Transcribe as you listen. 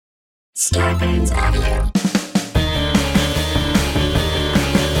Scarpins Audio.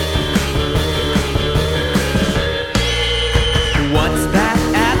 What's that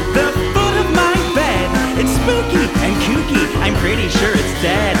at the foot of my bed? It's spooky and kooky, I'm pretty sure it's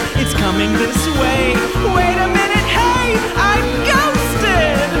dead. It's coming this way. Wait a minute, hey, I'm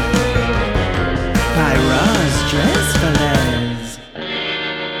ghosted! By Roz Dressfelez.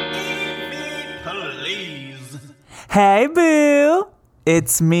 Please. Hey, boo.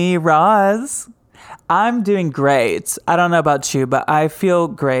 It's me, Roz. I'm doing great. I don't know about you, but I feel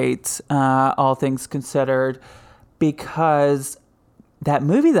great, all things considered, because that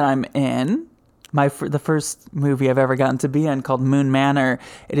movie that I'm in, the first movie I've ever gotten to be in, called Moon Manor,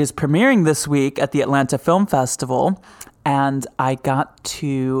 it is premiering this week at the Atlanta Film Festival, and I got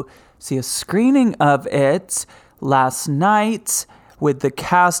to see a screening of it last night with the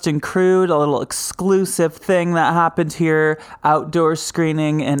cast and crew, a little exclusive thing that happened here, outdoor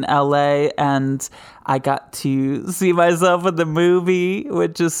screening in LA, and I got to see myself in the movie,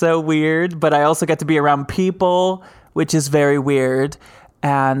 which is so weird, but I also got to be around people, which is very weird,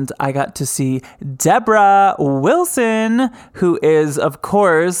 and I got to see Deborah Wilson, who is, of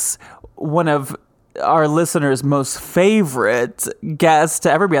course, one of our listeners' most favorite guests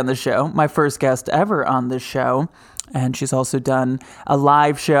to ever be on the show, my first guest ever on the show. And she's also done a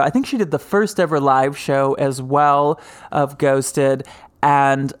live show. I think she did the first ever live show as well of Ghosted.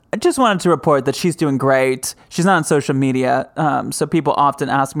 And I just wanted to report that she's doing great. She's not on social media. So people often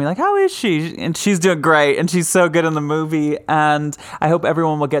ask me, like, how is she? And she's doing great. And she's so good in the movie. And I hope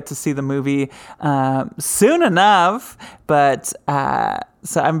everyone will get to see the movie soon enough. But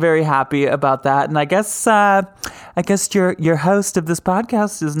so I'm very happy about that. And I guess your host of this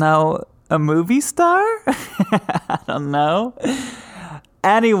podcast is now a movie star? I don't know.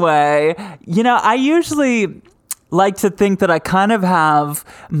 Anyway, I usually like to think that I kind of have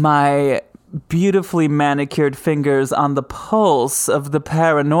my beautifully manicured fingers on the pulse of the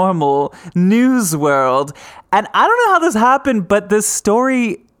paranormal news world. And I don't know how this happened, but this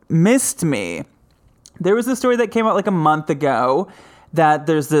story missed me. There was a story that came out like a month ago that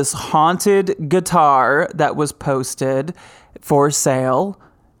there's this haunted guitar that was posted for sale.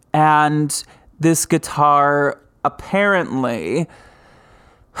 And this guitar apparently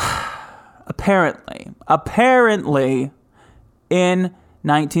in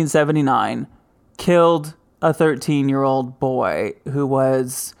 1979 killed a 13-year-old boy who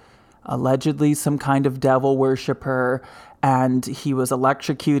was allegedly some kind of devil worshiper, and he was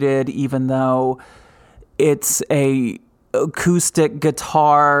electrocuted even though it's a acoustic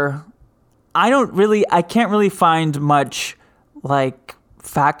guitar. I can't really find much like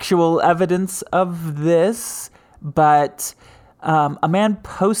factual evidence of this, but a man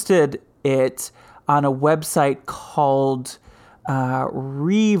posted it on a website called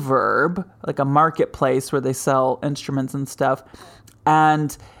Reverb, like a marketplace where they sell instruments and stuff.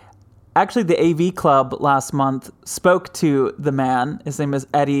 And actually the AV Club last month spoke to the man. His name is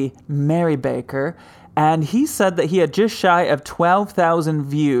Eddie Marybaker, and he said that he had just shy of 12,000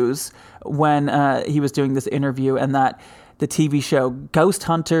 views when he was doing this interview, and that the TV show Ghost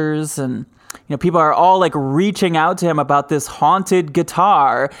Hunters and people are all like reaching out to him about this haunted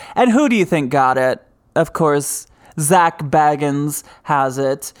guitar. And who do you think got it? Of course, Zach Bagans has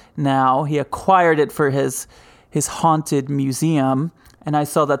it now. He acquired it for his haunted museum. And I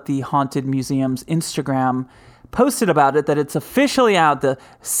saw that the haunted museum's Instagram posted about it, that it's officially out. The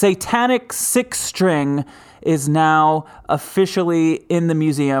Satanic Six String is now officially in the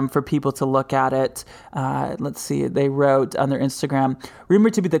museum for people to look at it. Let's see, they wrote on their Instagram,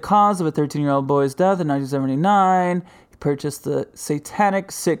 rumored to be the cause of a 13-year-old boy's death in 1979. He purchased the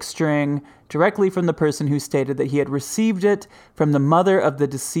Satanic Six String directly from the person who stated that he had received it from the mother of the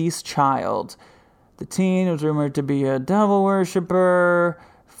deceased child. The teen was rumored to be a devil worshiper.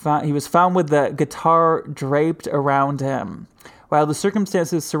 He was found with the guitar draped around him. While the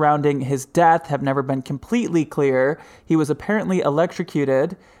circumstances surrounding his death have never been completely clear, he was apparently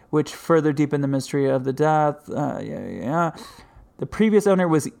electrocuted, which further deepened the mystery of the death. The previous owner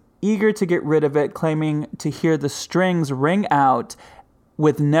was eager to get rid of it, claiming to hear the strings ring out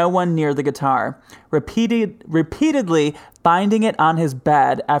with no one near the guitar, repeatedly finding it on his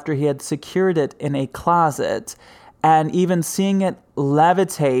bed after he had secured it in a closet, and even seeing it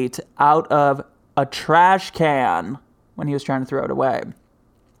levitate out of a trash can when he was trying to throw it away.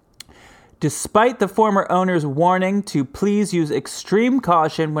 Despite the former owner's warning to please use extreme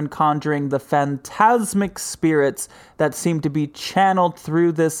caution when conjuring the phantasmic spirits that seem to be channeled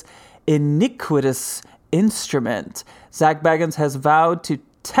through this iniquitous instrument, Zach Bagans has vowed to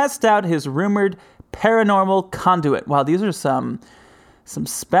test out his rumored paranormal conduit. Wow, these are some some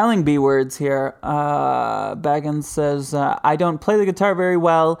spelling bee words here. Baggins says, I don't play the guitar very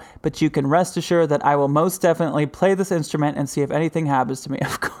well, but you can rest assured that I will most definitely play this instrument and see if anything happens to me.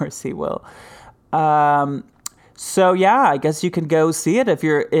 Of course he will. So yeah, I guess you can go see it if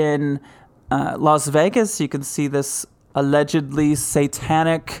you're in Las Vegas. You can see this allegedly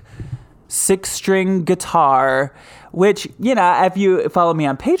satanic 6-string guitar, which, you know, if you follow me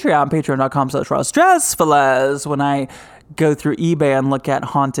on Patreon, patreon.com/RossDressFelez, when I go through eBay and look at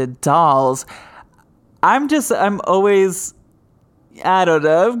haunted dolls, I'm always, I don't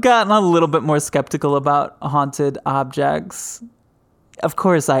know, I've gotten a little bit more skeptical about haunted objects. Of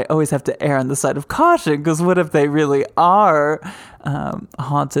course, I always have to err on the side of caution, because what if they really are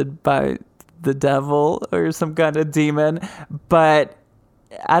haunted by the devil or some kind of demon? But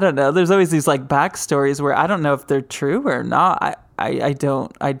I don't know. There's always these like backstories where I don't know if they're true or not. I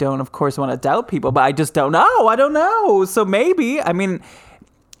don't of course want to doubt people, but I just don't know. I don't know. So maybe, I mean,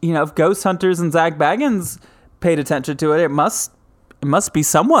 you know, if Ghost Hunters and Zach Baggins paid attention to it, it must be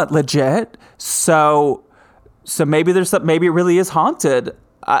somewhat legit. So maybe maybe it really is haunted.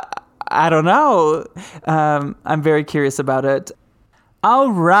 I don't know. I'm very curious about it.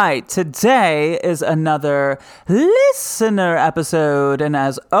 All right, today is another listener episode, and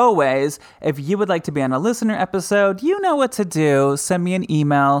as always, if you would like to be on a listener episode, you know what to do. Send me an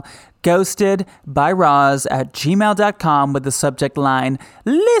email, ghostedbyroz@gmail.com, with the subject line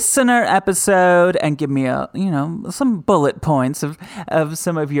listener episode, and give me some bullet points of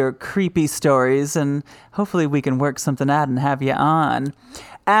some of your creepy stories, and hopefully we can work something out and have you on.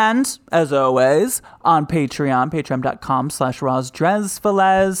 And, as always, on Patreon,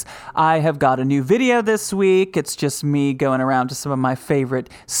 patreon.com/RossDressFelez, I have got a new video this week. It's just me going around to some of my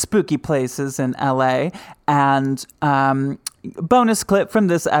favorite spooky places in LA. And bonus clip from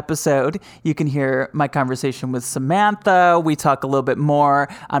this episode, you can hear my conversation with Samantha. We talk a little bit more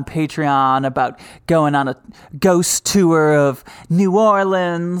on Patreon about going on a ghost tour of New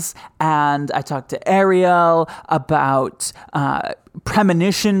Orleans. And I talked to Ariel about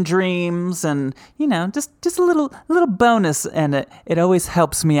premonition dreams, and just a little bonus, and it always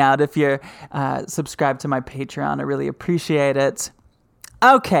helps me out if you're subscribed to my Patreon. I really appreciate it.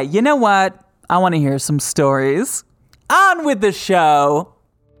 Okay, you know what? I want to hear some stories. On with the show.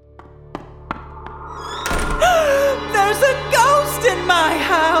 There's a ghost in my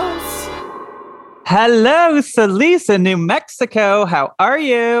house. Hello, Salisa, New Mexico. How are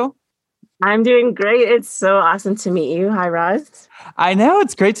you? I'm doing great. It's so awesome to meet you. Hi, Roz. I know.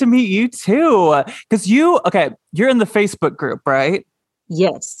 It's great to meet you too. Because you're in the Facebook group, right?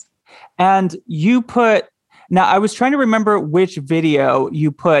 Yes. And now I was trying to remember which video you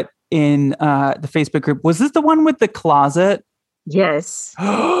put in the Facebook group. Was this the one with the closet? Yes.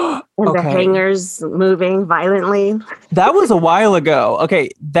 And okay. The hangers moving violently. That was a while ago.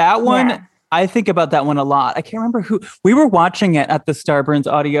 Okay. That one, yeah. I think about that one a lot. I can't remember who. We were watching it at the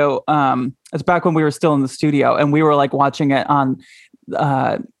Starburns Audio. It's back when we were still in the studio, and we were like watching it on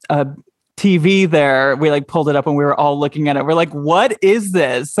a TV there. We like pulled it up and we were all looking at it. We're like, what is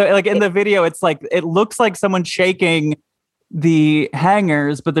this? So like in the video, it's like, it looks like someone shaking the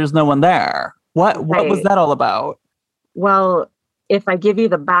hangers, but there's no one there. What was that all about? Well, if I give you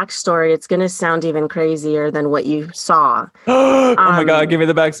the backstory, it's going to sound even crazier than what you saw. Oh my God, give me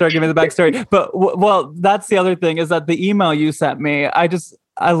the backstory. But well, that's the other thing, is that the email you sent me, I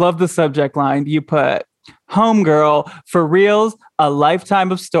love the subject line. You put, homegirl, for reals, a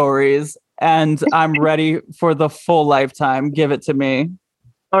lifetime of stories. And I'm ready for the full lifetime. Give it to me.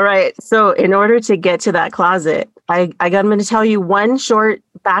 All right. So in order to get to that closet, I'm going to tell you one short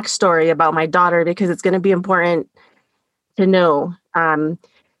backstory about my daughter, because it's going to be important to know.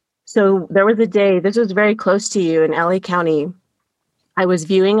 So there was a day, this was very close to you in LA County. I was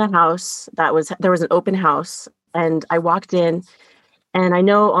viewing a house there was an open house, and I walked in, and I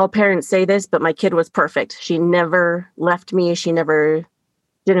know all parents say this, but my kid was perfect. She never left me. She never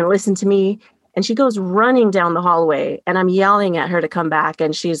didn't listen to me. And she goes running down the hallway, and I'm yelling at her to come back.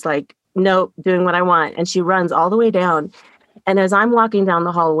 And she's like, nope, doing what I want. And she runs all the way down. And as I'm walking down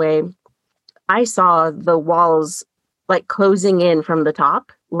the hallway, I saw the walls like closing in from the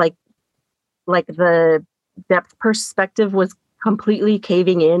top, like the depth perspective was completely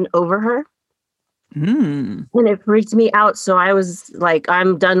caving in over her. And it freaked me out. So I was like,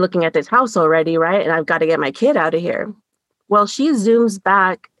 I'm done looking at this house already, right? And I've got to get my kid out of here. Well, she zooms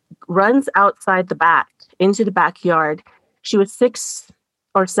back, runs outside the back into the backyard. She was 6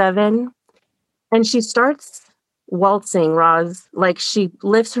 or 7, and she starts waltzing, Roz. Like, she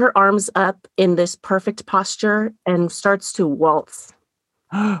lifts her arms up in this perfect posture and starts to waltz.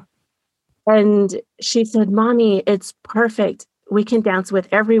 And she said, Mommy, it's perfect. we can dance with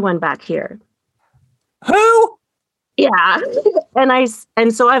everyone back here. Who? Yeah.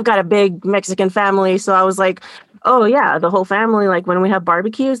 And so I've got a big Mexican family. So I was like, oh yeah, the whole family, like when we have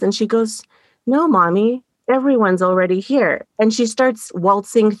barbecues. And she goes, no, mommy, everyone's already here. And she starts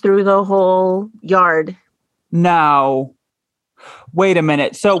waltzing through the whole yard. Now, wait a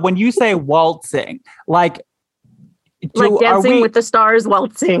minute. So when you say waltzing, like, Like Dancing with the Stars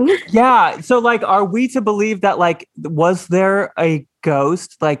waltzing. Yeah. So, like, are we to believe that, like, was there a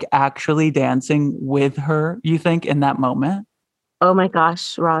ghost, like, actually dancing with her, you think, in that moment? Oh my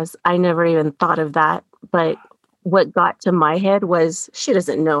gosh, Roz, I never even thought of that. But what got to my head was she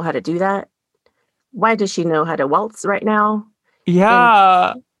doesn't know how to do that. Why does she know how to waltz right now? And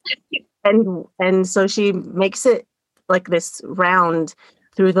Yeah. and so she makes it like this round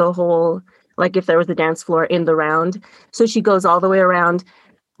through the whole, like if there was a dance floor in the round. So she goes all the way around.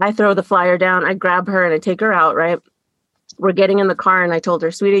 I throw the flyer down, I grab her and I take her out, right? We're getting in the car and I told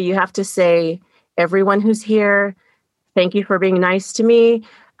her, sweetie, you have to say, everyone who's here, thank you for being nice to me.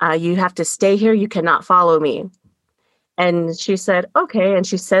 You have to stay here. You cannot follow me. And she said, okay. And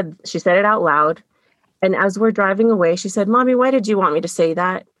she said it out loud. And as we're driving away, she said, Mommy, why did you want me to say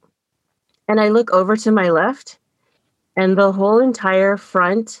that? And I look over to my left, and the whole entire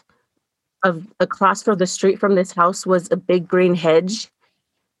front of across from the street from this house was a big green hedge.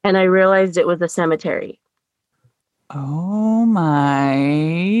 And I realized it was a cemetery. Oh my.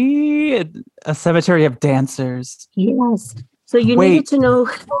 A cemetery of dancers. Yes. So you needed Wait, to know.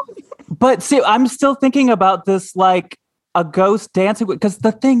 but see, I'm still thinking about this like a ghost dancing because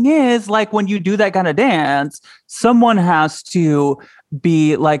the thing is, like, when you do that kind of dance, someone has to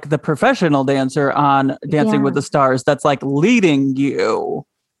be like the professional dancer on Dancing with Yeah. the Stars that's like leading you.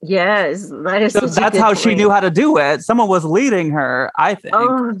 Yes, that is So such a that's good how she knew point. how to do it. Someone was leading her, I think.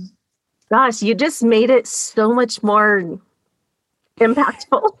 Oh gosh, you just made it so much more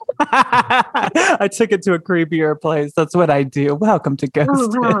impactful. I took it to a creepier place. That's what I do. Welcome to Oh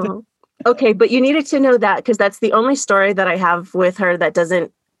Ghosted. wow. Okay, but you needed to know that because that's the only story that I have with her that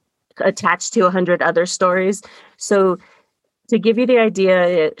doesn't attach to 100 other stories. So to give you the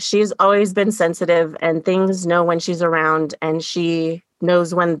idea, she's always been sensitive and things know when she's around and she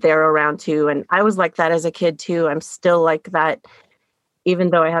knows when they're around too. And I was like that as a kid too. I'm still like that,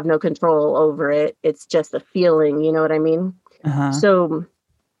 even though I have no control over it. It's just a feeling, you know what I mean? Uh-huh. So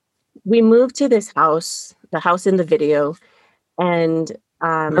we moved to this house, the house in the video, and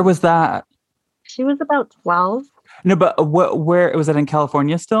Where was that? she was about 12. No, but where was it in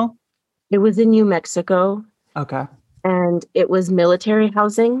California still? It was in New Mexico Okay. and it was military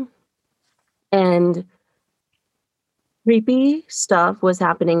housing and creepy stuff was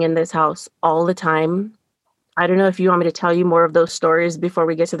happening in this house all the time. I don't know if you want me to tell you more of those stories before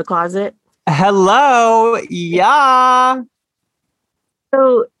we get to the closet. Hello. Yeah.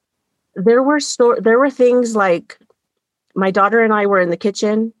 So there were things like my daughter and I were in the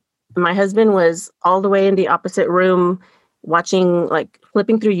kitchen. My husband was all the way in the opposite room watching, like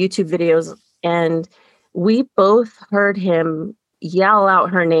flipping through YouTube videos, and we both heard him yell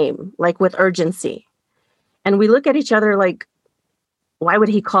out her name like with urgency. And we look at each other like, why would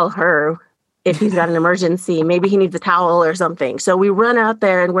he call her if he's got an emergency? Maybe he needs a towel or something. So we run out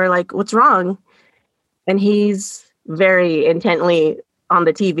there and we're like, what's wrong? And he's very intently on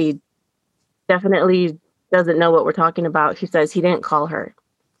the TV, definitely doesn't know what we're talking about. He says he didn't call her.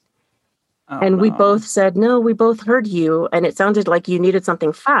 Oh And we no. both said, no, we both heard you. And it sounded like you needed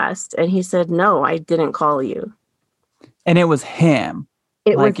something fast. And he said, no, I didn't call you. And it was him.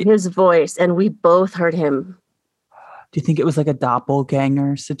 It was Like, do his voice. And we both heard him. you think it was like a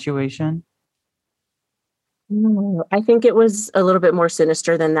doppelganger situation? No, I think it was a little bit more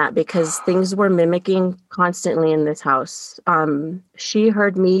sinister than that because things were mimicking constantly in this house. She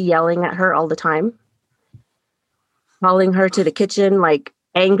heard me yelling at her all the time, calling her to the kitchen, like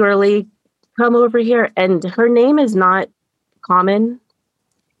angrily, come over here. And her name is not common.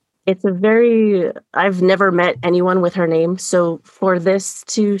 I've never met anyone with her name. So for this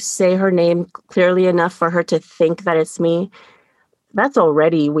to say her name clearly enough for her to think that it's me, that's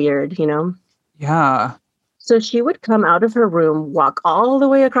already weird, you know? Yeah. So she would come out of her room, walk all the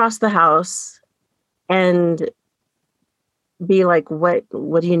way across the house, and be like, what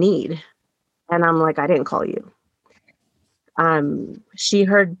do you need? And I'm like, I didn't call you. She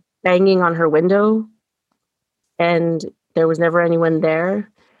heard banging on her window, and there was never anyone there.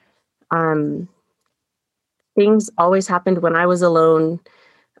 Um, Things always happened when I was alone.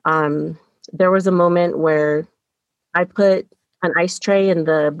 Um, there was a moment where I put an ice tray in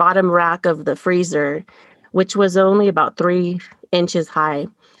the bottom rack of the freezer, which was only about 3 inches high.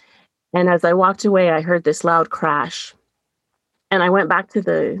 And as I walked away, I heard this loud crash. And I went back to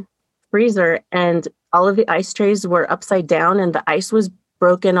the freezer and all of the ice trays were upside down and the ice was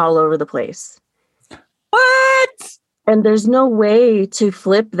broken all over the place. What? And there's no way to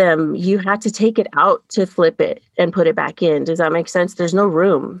flip them. You had to take it out to flip it and put it back in. Does that make sense? There's no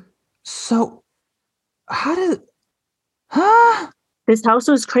room. So how did huh? This house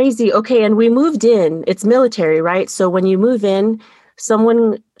was crazy. Okay, and we moved in. It's military, right? So when you move in,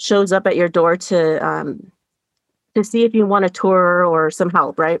 someone shows up at your door to see if you want a tour or some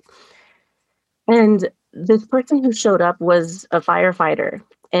help, right? And this person who showed up was a firefighter.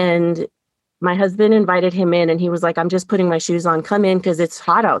 And my husband invited him in and he was like, I'm just putting my shoes on. Come in because it's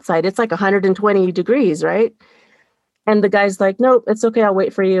hot outside. It's like 120 degrees, right? And the guy's like, nope, it's okay. I'll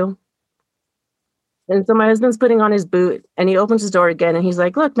wait for you. And so my husband's putting on his boot and he opens his door again and he's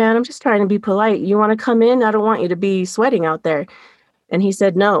like, look, man, I'm just trying to be polite. You want to come in? I don't want you to be sweating out there. And he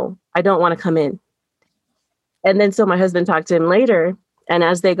said, no, I don't want to come in. And then so my husband talked to him later. And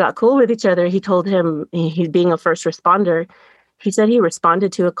as they got cool with each other, he told him, he being a first responder, he said he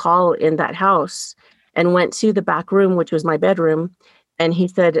responded to a call in that house and went to the back room, which was my bedroom. And he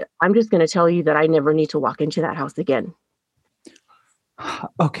said, I'm just going to tell you that I never need to walk into that house again.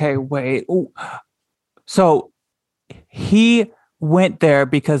 Okay, wait. Ooh. So he went there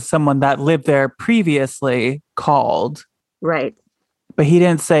because someone that lived there previously called. Right. But he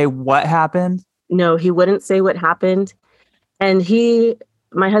didn't say what happened? No, he wouldn't say what happened. And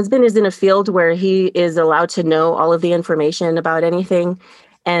my husband is in a field where he is allowed to know all of the information about anything.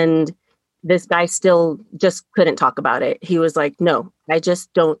 And this guy still just couldn't talk about it. He was like, no, I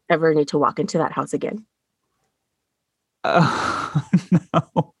just don't ever need to walk into that house again.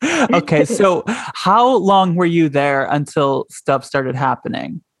 No. Okay, so how long were you there until stuff started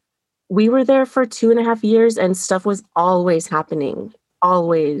happening? We were there for 2.5 years and stuff was always happening.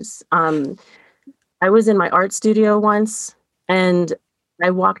 Always. I was in my art studio once and I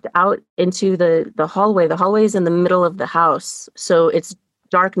walked out into the hallway. The hallway is in the middle of the house. So it's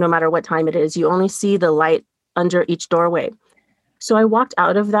dark no matter what time it is. You only see the light under each doorway. So I walked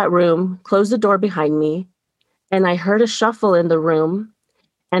out of that room, closed the door behind me, and I heard a shuffle in the room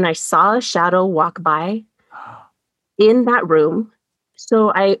and I saw a shadow walk by in that room.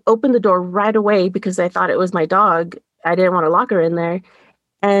 So I opened the door right away because I thought it was my dog. I didn't want to lock her in there.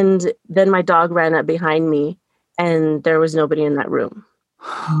 And then my dog ran up behind me and there was nobody in that room.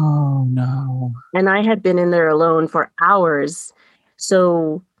 Oh, no. And I had been in there alone for hours.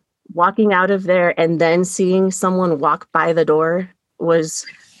 So walking out of there and then seeing someone walk by the door was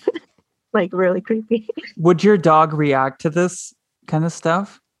like really creepy. Would your dog react to this kind of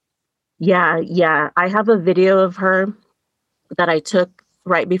stuff? Yeah. I have a video of her that I took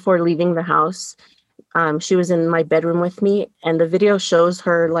right before leaving the house. She was in my bedroom with me, and the video shows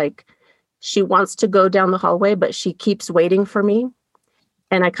her like she wants to go down the hallway, but she keeps waiting for me.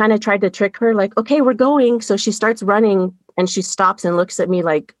 And I kind of tried to trick her, like, okay, we're going. So she starts running and she stops and looks at me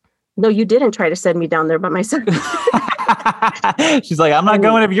like, no, you didn't try to send me down there by myself. She's like, I'm not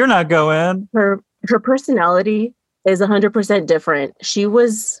going if you're not going. Her personality is 100% different. She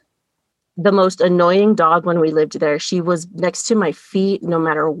was the most annoying dog when we lived there. She was next to my feet no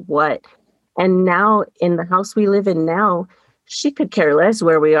matter what. And now in the house we live in now, she could care less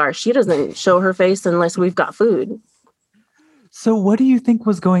where we are. She doesn't show her face unless we've got food. So what do you think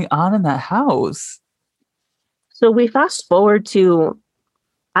was going on in that house? So we fast forward to,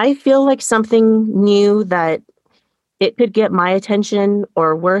 I feel like something new that it could get my attention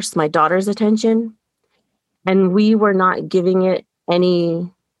or worse, my daughter's attention. And we were not giving it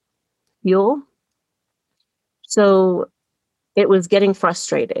any fuel. So it was getting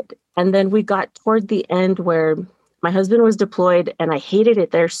frustrated. And then we got toward the end where my husband was deployed and I hated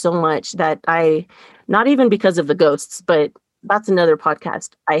it there so much that not even because of the ghosts, but that's another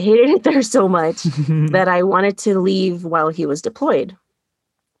podcast. I hated it there so much that I wanted to leave while he was deployed.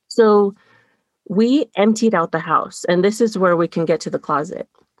 So we emptied out the house. And this is where we can get to the closet.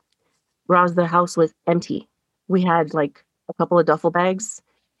 Roz, the house was empty. We had like a couple of duffel bags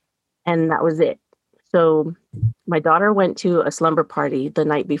and that was it. So my daughter went to a slumber party the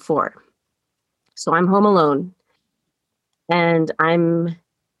night before. So I'm home alone and I'm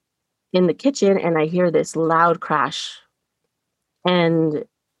in the kitchen and I hear this loud crash. And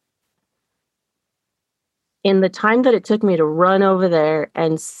in the time that it took me to run over there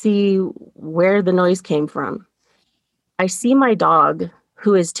and see where the noise came from, I see my dog,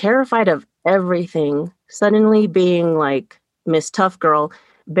 who is terrified of everything, suddenly being like Miss Tough Girl,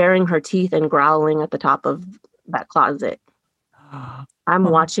 baring her teeth and growling at the top of that closet. I'm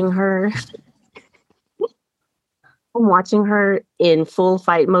watching her. I'm watching her in full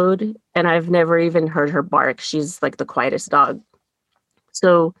fight mode, and I've never even heard her bark. She's like the quietest dog.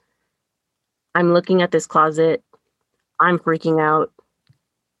 So I'm looking at this closet. I'm freaking out.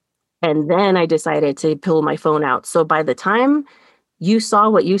 And then I decided to pull my phone out. So by the time you saw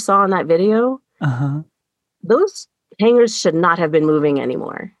what you saw in that video, Uh-huh. those hangers should not have been moving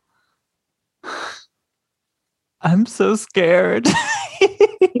anymore. I'm so scared.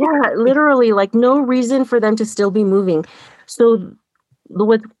 Yeah, literally, like no reason for them to still be moving. So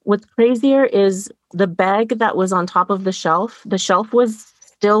what's crazier is the bag that was on top of the shelf. The shelf was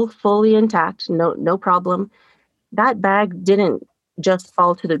still fully intact, no problem. That bag didn't just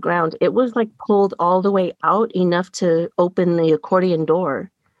fall to the ground. It was like pulled all the way out enough to open the accordion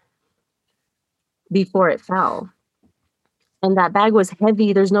door before it fell. And that bag was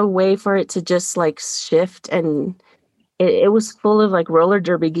heavy. There's no way for it to just like shift. And it was full of like roller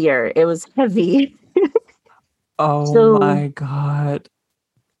derby gear. It was heavy. Oh So, my God.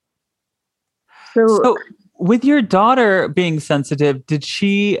 so So, with your daughter being sensitive, did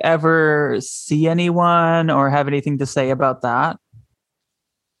she ever see anyone or have anything to say about that?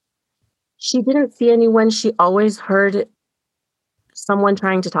 she didn't see anyone. She always heard someone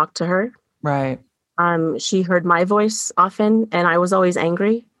trying to talk to her. Right. She heard my voice often, and I was always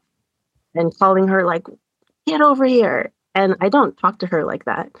angry and calling her like, "Get over here!" And I don't talk to her like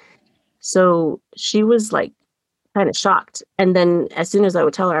that. So she was like kind of shocked. And then as soon as I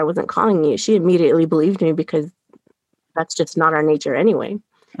would tell her I wasn't calling you, she immediately believed me because that's just not our nature anyway.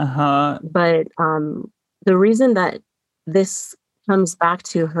 Uh-huh. But the reason that this comes back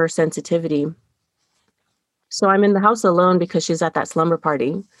to her sensitivity. So I'm in the house alone because she's at that slumber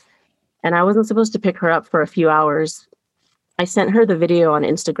party, and I wasn't supposed to pick her up for a few hours. I sent her the video on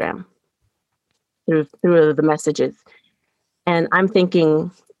Instagram through the messages, and I'm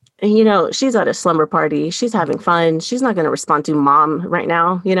thinking, she's at a slumber party. She's having fun. She's not going to respond to mom right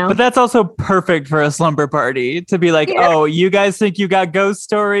now, But that's also perfect for a slumber party to be like, Yeah. oh, you guys think you got ghost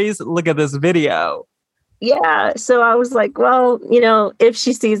stories? Look at this video. Yeah. So I was like, well, if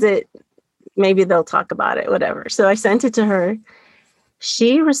she sees it, maybe they'll talk about it, whatever. So I sent it to her.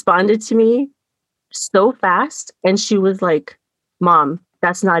 She responded to me so fast, and she was like, Mom,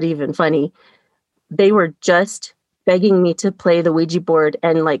 that's not even funny. They were just begging me to play the Ouija board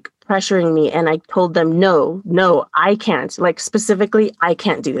and like pressuring me. And I told them, no, I can't. Like specifically, I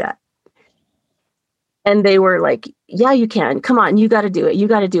can't do that. And they were like, yeah, you can. Come on, you got to do it. You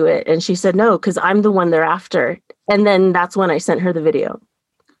got to do it. And she said, no, because I'm the one they're after. And then that's when I sent her the video.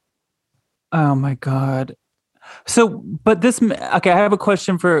 Oh my God. So, but okay, I have a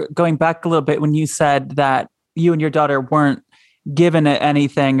question for going back a little bit when you said that you and your daughter weren't given it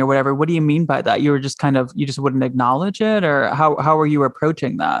anything or whatever. What do you mean by that? You were just you just wouldn't acknowledge it, or how were you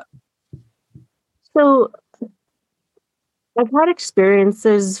approaching that? So I've had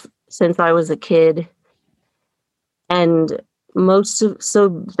experiences since I was a kid, and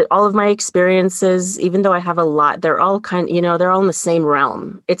all of my experiences, even though I have a lot, they're all they're all in the same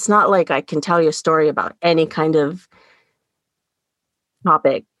realm. It's not like I can tell you a story about any kind of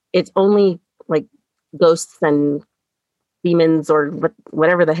topic. It's only like ghosts and demons or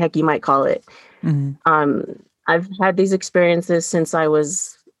whatever the heck you might call it. Mm-hmm. I've had these experiences since I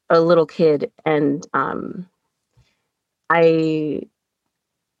was a little kid, and I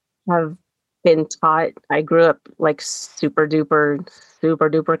have been taught. I grew up like super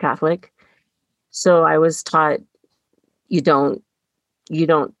duper Catholic. So I was taught you don't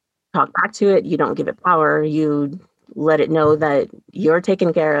talk back to it, you don't give it power, you let it know that you're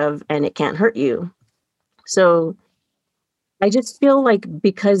taken care of and it can't hurt you. So I just feel like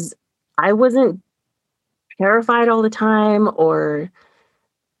because I wasn't terrified all the time, or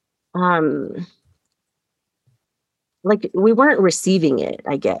like we weren't receiving it,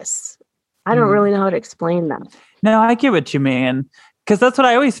 I guess. I don't really know how to explain that. No, I get what you mean. Because that's what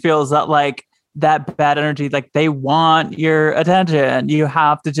I always feel is that like that bad energy, like they want your attention. You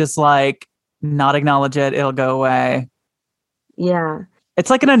have to just like not acknowledge it. It'll go away. Yeah. It's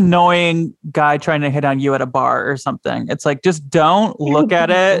like an annoying guy trying to hit on you at a bar or something. It's like, just don't look at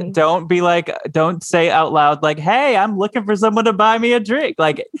it. Don't say out loud, like, hey, I'm looking for someone to buy me a drink.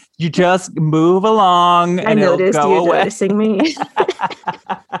 Like, you just move along and it'll go away. Noticing me.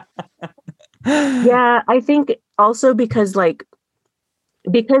 Yeah, I think also because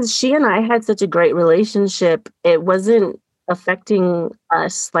she and I had such a great relationship, it wasn't affecting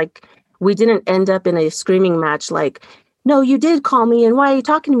us. Like, we didn't end up in a screaming match like, no, you did call me and why are you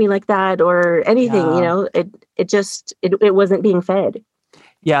talking to me like that, or anything. Yeah. It wasn't being fed.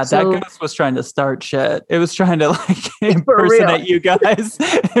 Yeah, that ghost was trying to start shit. It was trying to like impersonate you guys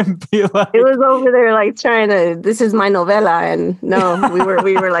and be like, it was over there like trying to, this is my novela, and no, we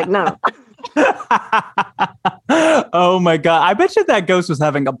were like, no. Oh my God. I bet you that ghost was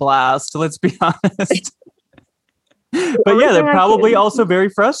having a blast. Let's be honest. The But only yeah, they're thing I probably can, also very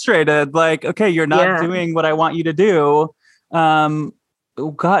frustrated. Like, okay, you're not yeah. doing what I want you to do. Um,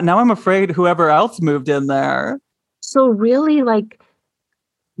 oh God, now I'm afraid whoever else moved in there. So really, like,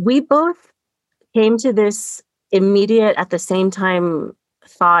 we both came to this immediate at the same time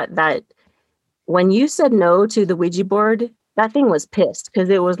thought that when you said no to the Ouija board, that thing was pissed because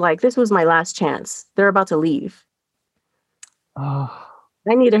it was like, this was my last chance. They're about to leave. Oh,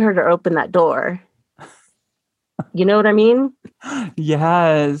 I needed her to open that door. You know what I mean?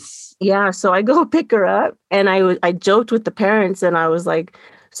 yes. Yeah. So I go pick her up and I joked with the parents and I was like,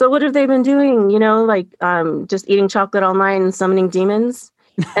 so what have they been doing? You know, like just eating chocolate all night and summoning demons.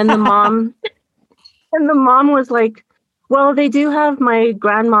 And the mom was like, well, they do have my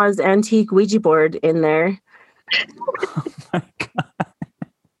grandma's antique Ouija board in there. Oh my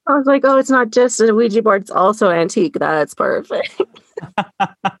I was like, oh, it's not just a Ouija board, it's also antique. That's perfect.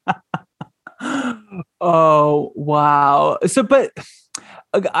 God. Oh, wow. So, but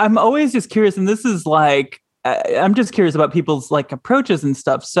I'm always just curious, and this is like, I'm just curious about people's like approaches and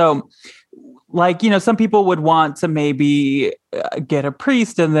stuff. So, like, some people would want to maybe get a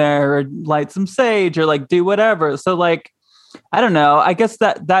priest in there or light some sage or like do whatever. So, like, I don't know. I guess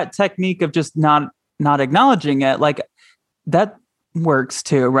that technique of just not acknowledging it, like that works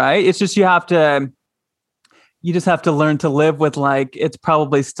too, right? It's just you just have to learn to live with like it's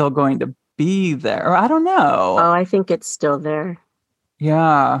probably still going to be there. Or I don't know. Oh, I think it's still there.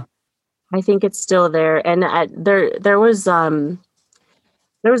 Yeah. I think it's still there. And there was a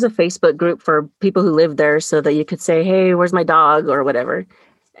Facebook group for people who live there so that you could say, hey, where's my dog or whatever.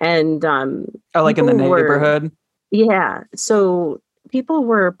 And Or like in the people were, neighborhood. yeah. So people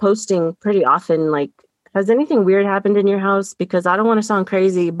were posting pretty often, like, has anything weird happened in your house? Because I don't want to sound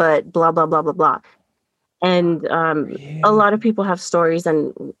crazy, but blah, blah, blah, blah, blah. And a Yeah. lot of people have stories.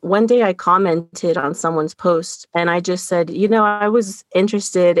 And one day I commented on someone's post and I just said, I was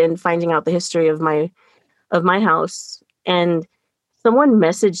interested in finding out the history of my house. And someone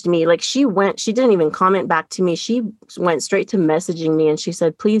messaged me, like she didn't even comment back to me. She went straight to messaging me and she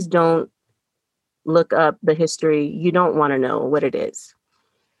said, please don't look up the history. You don't want to know what it is.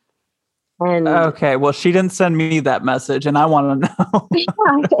 And Okay. Well, she didn't send me that message, and I want to know.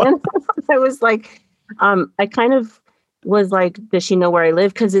 yeah, and I was like, I kind of was like, does she know where I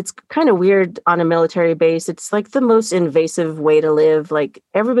live? Because it's kind of weird on a military base. It's like the most invasive way to live. Like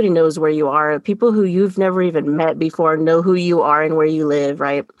everybody knows where you are. People who you've never even met before know who you are and where you live,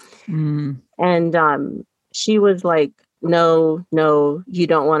 right? Mm. And she was like, no, no, you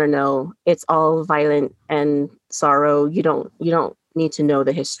don't want to know. It's all violent and sorrow. You don't need to know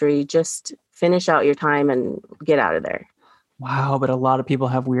the history. Just finish out your time and get out of there. Wow, but a lot of people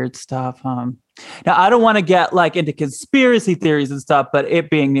have weird stuff. Now, I don't want to get like into conspiracy theories and stuff, but it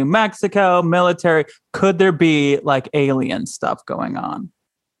being New Mexico, military, could there be like alien stuff going on?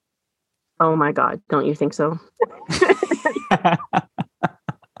 Oh my God, don't you think so?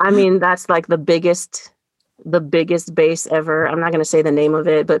 I mean, that's like the biggest base ever. I'm not going to say the name of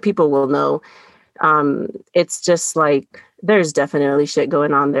it, but people will know. It's just like there's definitely shit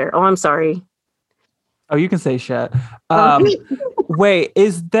going on there. Oh, I'm sorry. Oh, you can say shit. Okay. Wait,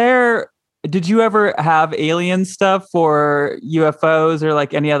 did you ever have alien stuff or UFOs or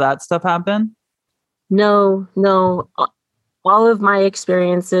like any of that stuff happen? No, no. All of my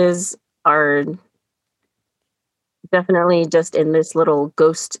experiences are definitely just in this little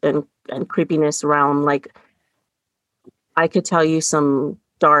ghost and creepiness realm. Like I could tell you some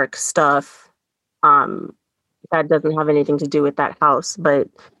dark stuff um that doesn't have anything to do with that house,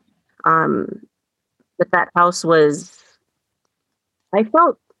 um but that house was I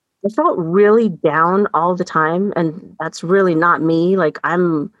felt I felt really down all the time and that's really not me. Like I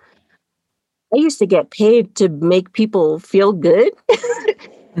used to get paid to make people feel good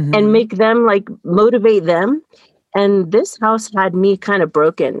and Hmm. make them like motivate them. And this house had me kind of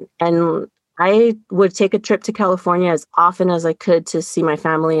broken. And I would take a trip to California as often as I could to see my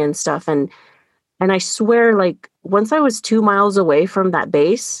family and stuff. And I swear, like once I was 2 miles away from that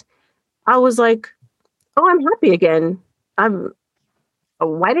base, I was like, oh, I'm happy again. I'm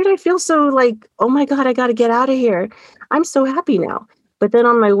why did I feel so like, oh my God, I gotta get out of here. I'm so happy now. But then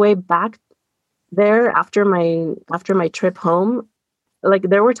on my way back there after my trip home, like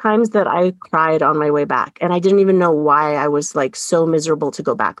there were times that I cried on my way back and I didn't even know why I was like so miserable to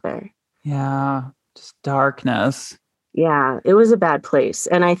go back there. Yeah, just darkness. Yeah, it was a bad place.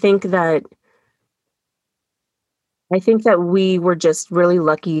 And I think that we were just really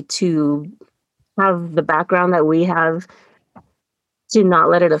lucky to have the background that we have to not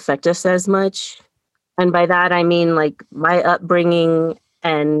let it affect us as much. And by that, I mean like my upbringing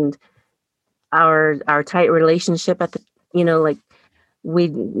and our tight relationship at the, like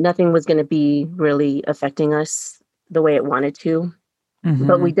nothing was going to be really affecting us the way it wanted to.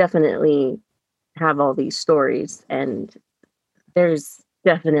 But we definitely have all these stories, and there's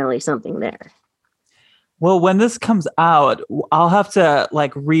definitely something there. Well, when this comes out, I'll have to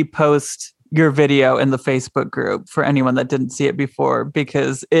like repost your video in the Facebook group for anyone that didn't see it before,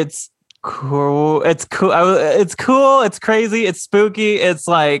 because it's cool. It's cool. It's cool. It's crazy. It's spooky. It's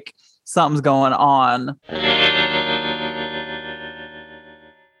like something's going on.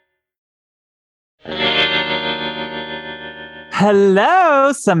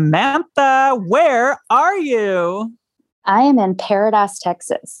 Hello, Samantha. Where are you? I am in Paradise,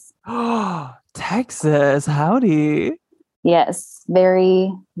 Texas. Oh, Texas. Howdy. Yes,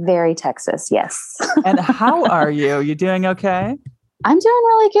 very, very Texas. Yes. And how are you? You doing okay? I'm doing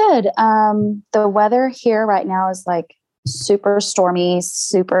really good. The weather here right now is like super stormy,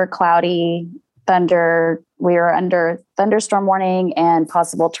 super cloudy, thunder. We are under thunderstorm warning and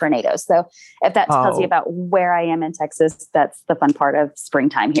possible tornadoes. So if that tells you about where I am in Texas, that's the fun part of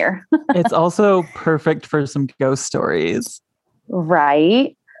springtime here. It's also perfect for some ghost stories.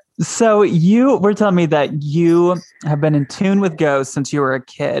 Right. So you were telling me that you have been in tune with ghosts since you were a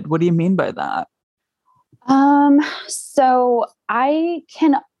kid. What do you mean by that? So I've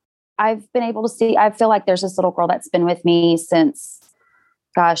been able to see, I feel like there's this little girl that's been with me since,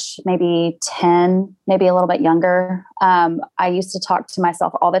 gosh, maybe 10, maybe a little bit younger. I used to talk to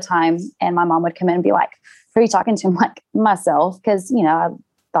myself all the time, and my mom would come in and be like, who are you talking to? I'm like, myself. Cause I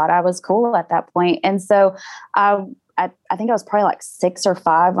thought I was cool at that point. And so, I think I was probably like 6 or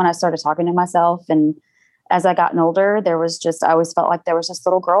 5 when I started talking to myself. And as I gotten older, I always felt like there was this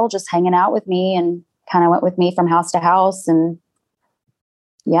little girl just hanging out with me and kind of went with me from house to house. And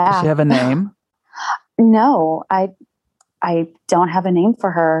yeah. Does she have a name? No, I don't have a name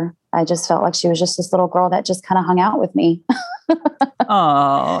for her. I just felt like she was just this little girl that just kind of hung out with me.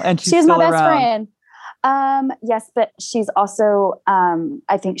 Oh, and she's my best friend. Yes, but she's also,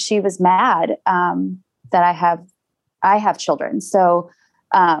 I think she was mad, that I have children. So,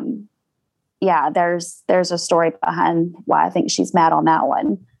 yeah, there's a story behind why I think she's mad on that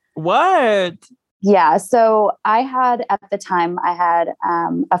one. What? Yeah. So at the time I had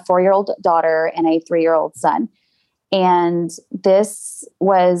a 4-year-old daughter and a 3-year-old son. And this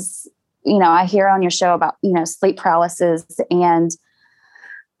was, I hear on your show about, sleep paralysis, and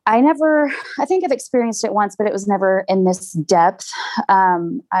I think I've experienced it once, but it was never in this depth.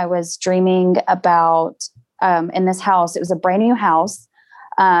 I was dreaming about, in this house. It was a brand new house.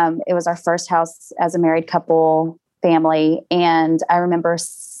 It was our first house as a married couple family. And I remember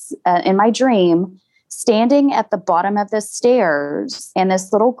in my dream standing at the bottom of the stairs, and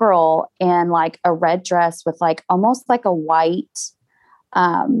this little girl in like a red dress with like almost like a white,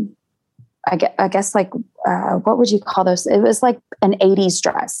 I guess like, what would you call those? It was like an 80s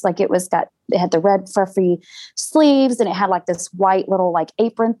dress. Like it had the red fluffy sleeves, and it had like this white little like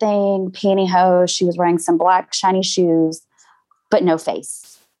apron thing, pantyhose. She was wearing some black shiny shoes, but no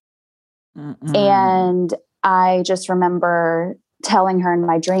face. Mm-mm. And I just remember telling her in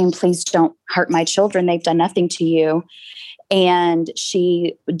my dream, please don't hurt my children. They've done nothing to you. And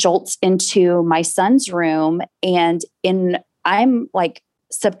she jolts into my son's room, and I'm like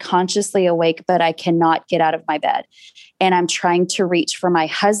subconsciously awake, but I cannot get out of my bed. And I'm trying to reach for my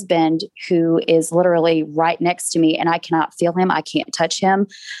husband, who is literally right next to me, and I cannot feel him. I can't touch him,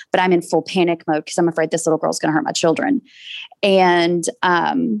 but I'm in full panic mode because I'm afraid this little girl's going to hurt my children. And,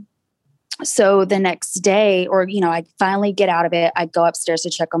 so the next day, I finally get out of it. I go upstairs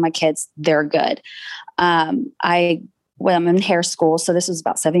to check on my kids. They're good. I'm in hair school. So this was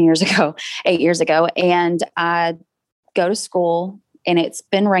about 8 years ago. And I go to school, and it's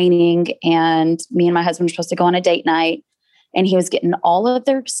been raining, and me and my husband were supposed to go on a date night, and he was getting all of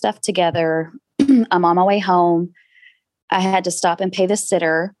their stuff together. I'm on my way home. I had to stop and pay the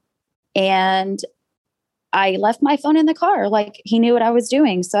sitter, and I left my phone in the car. Like, he knew what I was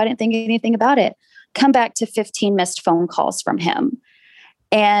doing, so I didn't think anything about it. Come back to 15 missed phone calls from him.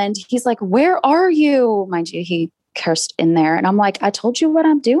 And he's like, where are you? Mind you, he cursed in there. And I'm like, I told you what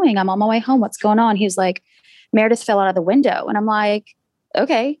I'm doing. I'm on my way home. What's going on? He was like, Meredith fell out of the window. And I'm like,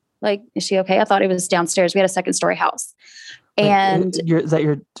 okay, like, is she okay? I thought it was downstairs. We had a 2nd-story house. And is that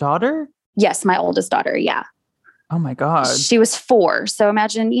your daughter? Yes, my oldest daughter. Yeah. Oh my God. She was 4. So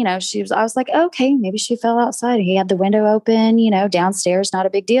imagine, I was like, okay, maybe she fell outside. He had the window open, downstairs, not a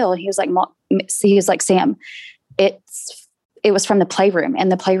big deal. And he was like, Sam, it was from the playroom,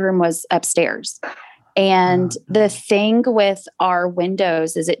 and the playroom was upstairs. And the thing with our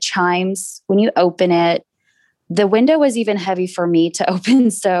windows is it chimes when you open it. The window was even heavy for me to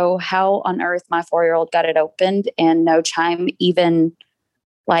open. So how on earth my 4-year-old got it opened and no chime even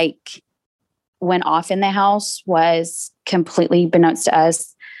like went off in the house was completely beknownst to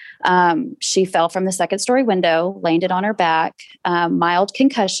us. She fell from the second story window, landed on her back, mild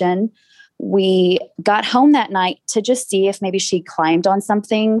concussion. We got home that night to just see if maybe she climbed on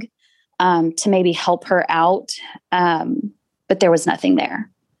something to maybe help her out. But there was nothing there.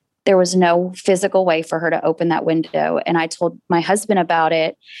 There was no physical way for her to open that window. And I told my husband about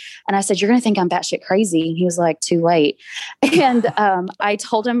it. And I said, you're going to think I'm batshit crazy. And he was like, too late. And I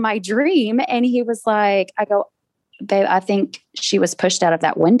told him my dream. And he was like, I go, babe, I think she was pushed out of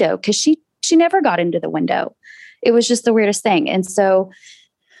that window because she never got into the window. It was just the weirdest thing. And so,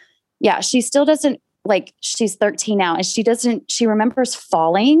 yeah, she still doesn't like, she's 13 now and she remembers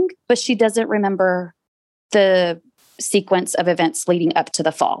falling, but she doesn't remember the sequence of events leading up to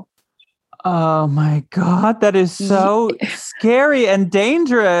the fall. Oh my God. That is so scary and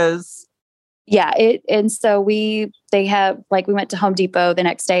dangerous. Yeah. And so we went to Home Depot the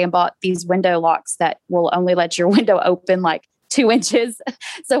next day and bought these window locks that will only let your window open like 2 inches.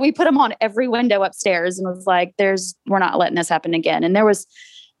 So we put them on every window upstairs and was like, we're not letting this happen again. And there was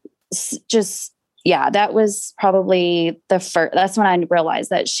just, yeah, that was probably that's when I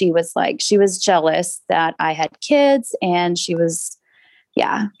realized that she was jealous that I had kids and she was,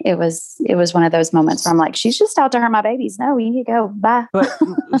 yeah, it was one of those moments where I'm like, she's just out to hurt my babies. No, we need to go. Bye. But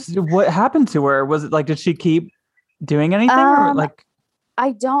what happened to her? Was it like, did she keep doing anything or like?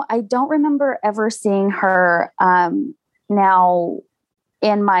 I don't remember ever seeing her. Now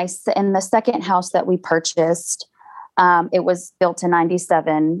in the second house that we purchased, it was built in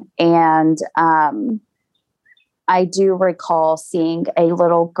 97. And, I do recall seeing a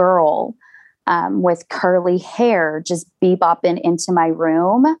little girl, with curly hair just bebopping into my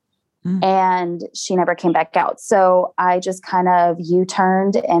room and she never came back out. So I just kind of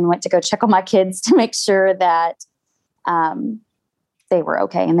U-turned and went to go check on my kids to make sure that, they were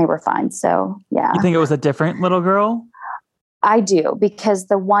okay and they were fine. So, yeah. You think it was a different little girl? I do, because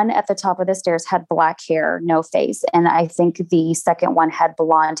the one at the top of the stairs had black hair, no face. And I think the second one had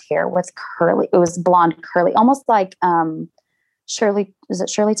blonde hair with curly. It was blonde curly, almost like Shirley. Is it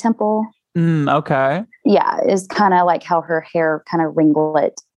Shirley Temple? Okay. Yeah, is kind of like how her hair kind of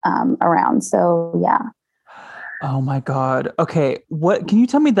ringlet around. So yeah. Oh my God. Okay. What can you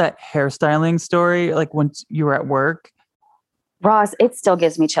tell me that hairstyling story? Like when you were at work? Ross, it still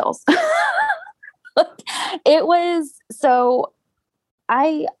gives me chills. It was so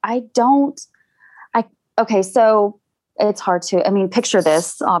okay. So it's hard to, picture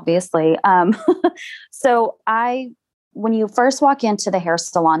this obviously. So when you first walk into the hair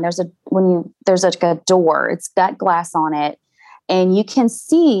salon, there's like a door, it's got glass on it and you can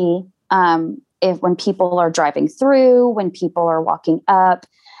see, when people are driving through, when people are walking up,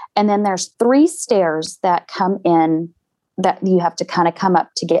 and then there's 3 stairs that come in that you have to kind of come up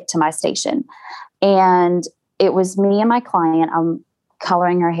to get to my station. And it was me and my client. I'm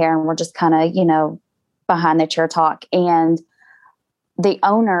coloring her hair and we're just kind of, behind the chair talk. And the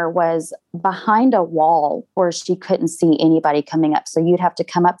owner was behind a wall where she couldn't see anybody coming up. So you'd have to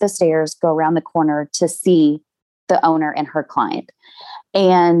come up the stairs, go around the corner to see the owner and her client.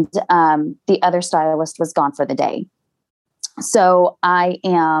 And the other stylist was gone for the day. So I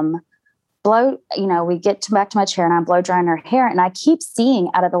am we get back to my chair and I'm blow drying her hair. And I keep seeing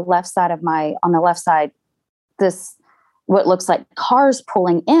out of the left side on the left side, this, what looks like cars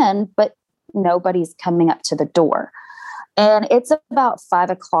pulling in, but nobody's coming up to the door. And it's about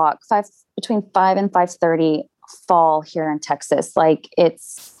 5 o'clock, between 5 and 5:30 fall here in Texas. Like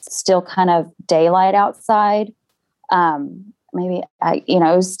it's still kind of daylight outside.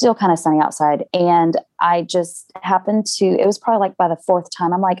 It was still kind of sunny outside. And I just happened to, it was probably like by the 4th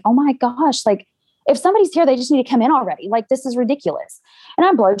time, I'm like, oh my gosh, like if somebody's here, they just need to come in already. Like, this is ridiculous. And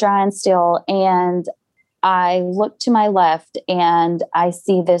I'm blow drying still. And I look to my left and I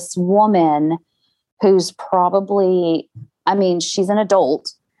see this woman who's probably, she's an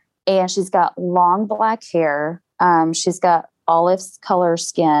adult and she's got long black hair. She's got olive color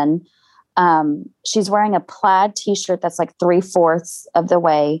skin. She's wearing a plaid t-shirt that's like 3/4 of the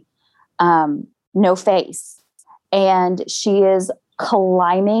way, no face. And she is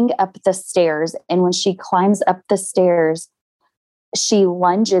climbing up the stairs. And when she climbs up the stairs, she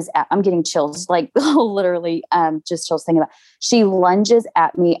lunges I'm getting chills, like literally, just chills thinking about, she lunges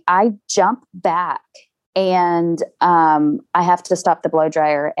at me. I jump back and, I have to stop the blow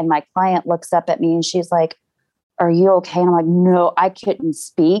dryer. And my client looks up at me and she's like, are you okay? And I'm like, no, I couldn't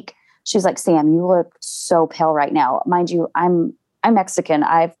speak. she's like, Sam, you look so pale right now. Mind you, I'm Mexican.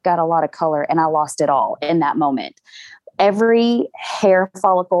 I've got a lot of color and I lost it all in that moment. Every hair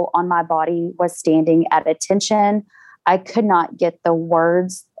follicle on my body was standing at attention. I could not get the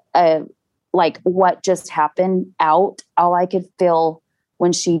words of like what just happened out. All I could feel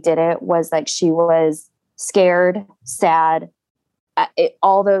when she did it was like she was scared, sad,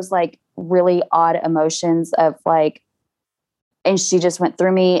 all those like really odd emotions of like, and she just went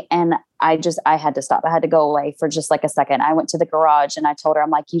through me and I had to stop. I had to go away for just like a second. I went to the garage and I told her, I'm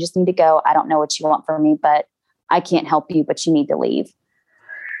like, you just need to go. I don't know what you want from me, but I can't help you, but you need to leave.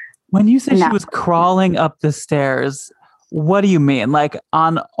 When you say she was crawling up the stairs, what do you mean? Like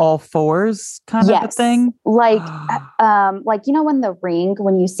on all fours kind of a thing? Like, you know, when The Ring,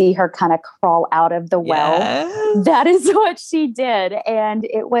 when you see her kind of crawl out of the well, that is what she did. And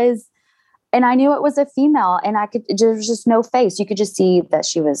and I knew it was a female and there was just no face. You could just see that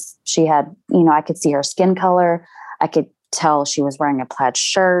she had, you know, I could see her skin color. I could tell she was wearing a plaid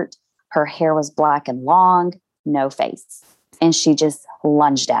shirt. Her hair was black and long, no face. And she just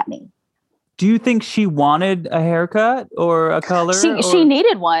lunged at me. Do you think she wanted a haircut or a color? She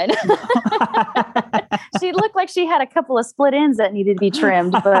needed one. She looked like she had a couple of split ends that needed to be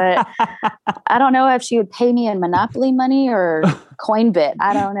trimmed, but I don't know if she would pay me in Monopoly money or Coinbit.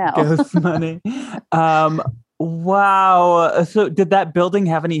 I don't know. Ghost money. Wow. So did that building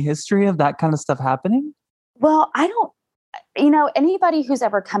have any history of that kind of stuff happening? Well, I don't, you know, anybody who's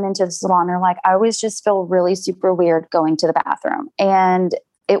ever come into the salon, they're like, I always just feel really super weird going to the bathroom. And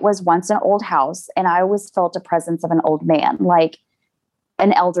it was once an old house, and I always felt a presence of an old man, like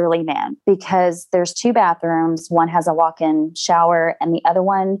an elderly man, because there's 2 bathrooms. One has a walk-in shower, and the other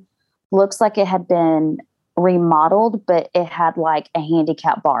one looks like it had been remodeled, but it had like a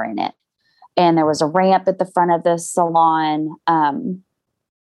handicap bar in it. And there was a ramp at the front of the salon.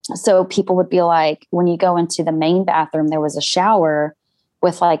 So people would be like, when you go into the main bathroom, there was a shower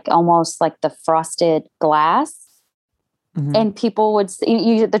with like almost like the frosted glass. Mm-hmm. And people would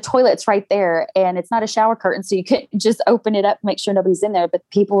see the toilet's right there and it's not a shower curtain. So you could just open it up, make sure nobody's in there. But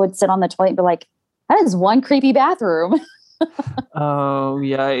people would sit on the toilet and be like, that is one creepy bathroom. Oh,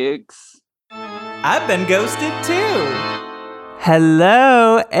 yikes. I've been ghosted too.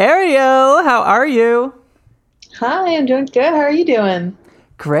 Hello, Ariel. How are you? Hi, I'm doing good. How are you doing?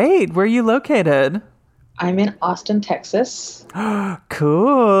 Great. Where are you located? I'm in Austin, Texas.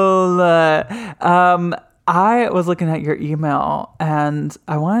 Cool. I was looking at your email and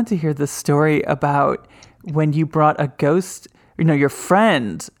I wanted to hear the story about when you brought a ghost, you know, your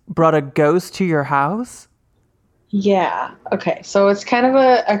friend brought a ghost to your house. Yeah. Okay. So it's kind of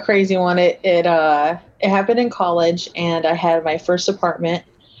a crazy one. It happened in college and I had my first apartment.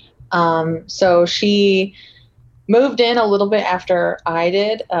 So she moved in a little bit after I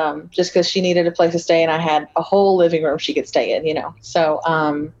did, just because she needed a place to stay and I had a whole living room she could stay in, you know. So,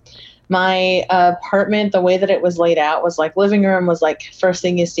 my apartment, the way that it was laid out was like living room was like first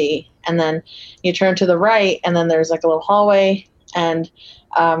thing you see. And then you turn to the right and then there's like a little hallway and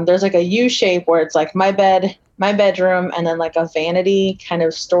there's like a U shape where it's like my bed, my bedroom, and then like a vanity kind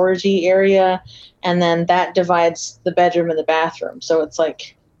of storagey area. And then that divides the bedroom and the bathroom. So it's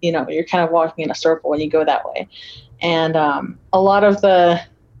like, you know, you're kind of walking in a circle when you go that way. And a lot of the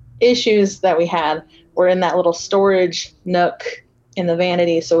issues that we had were in that little storage nook in the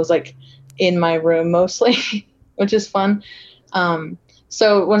vanity. So it was like in my room mostly, which is fun.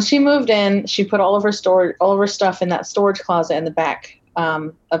 So when she moved in, she put all of her stuff in that storage closet in the back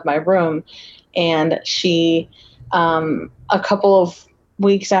of my room. And she, a couple of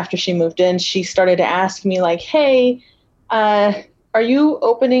weeks after she moved in, she started to ask me like, hey, are you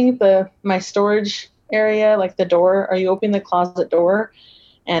opening my storage area, like the door? Are you opening the closet door?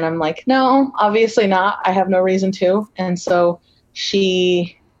 And I'm like, no, obviously not. I have no reason to. And so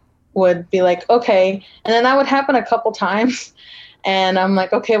she would be like, okay. And then that would happen a couple times. And I'm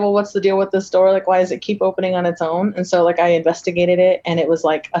like, okay, well, what's the deal with this door? Like, why does it keep opening on its own? And so like I investigated it and it was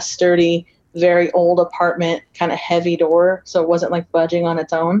like a sturdy, very old apartment, kind of heavy door. So it wasn't like budging on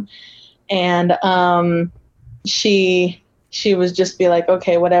its own. And she was just be like,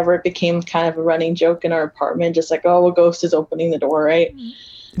 okay, whatever. It became kind of a running joke in our apartment, just like, oh, a ghost is opening the door, right?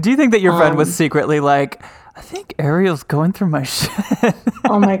 Do you think that your friend was secretly like, I think Ariel's going through my shit?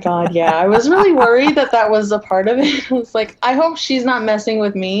 Oh my God, yeah. I was really worried that was a part of it. I was like, I hope she's not messing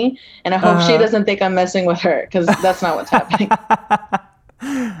with me, and I hope she doesn't think I'm messing with her, because that's not what's happening.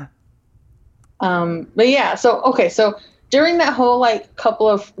 But yeah, so during that whole like couple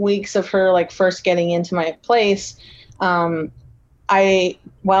of weeks of her like first getting into my place, while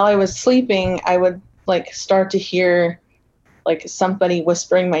I was sleeping, I would like start to hear like somebody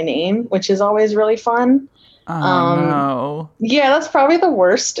whispering my name, which is always really fun. Oh, no. Yeah, that's probably the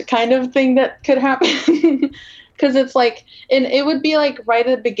worst kind of thing that could happen. Because it's like, and it would be like right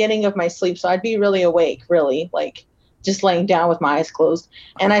at the beginning of my sleep. So I'd be really awake, really, like just laying down with my eyes closed.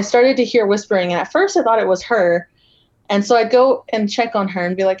 And I started to hear whispering. And at first I thought it was her. And so I'd go and check on her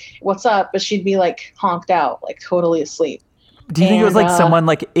and be like, what's up? But she'd be like honked out, like totally asleep. Do you think it was like someone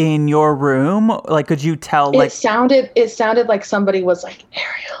like in your room? Like, could you tell? Like, it sounded like somebody was like,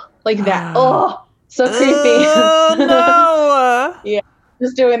 Ariel, like that. Oh, so creepy. Oh, no. Yeah,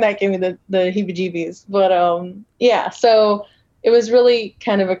 just doing that gave me the heebie-jeebies. But yeah, so it was really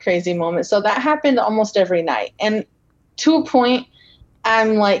kind of a crazy moment. So that happened almost every night, and to a point,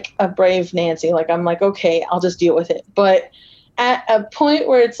 I'm like a brave Nancy. Like I'm like, okay, I'll just deal with it. But at a point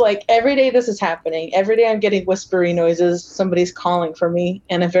where it's like every day this is happening, every day I'm getting whispery noises, somebody's calling for me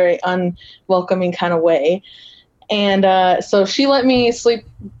in a very unwelcoming kind of way. And so she let me sleep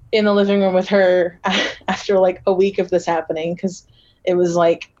in the living room with her after like a week of this happening, because it was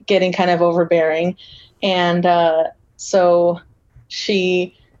like getting kind of overbearing. And so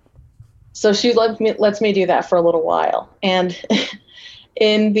she lets me do that for a little while. And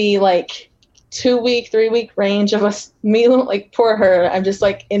in the like 3-week range of us, me, like poor her, I'm just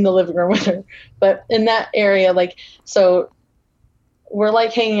like in the living room with her. But in that area, like, so we're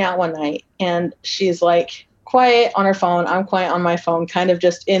like hanging out one night and she's like quiet on her phone. I'm quiet on my phone, kind of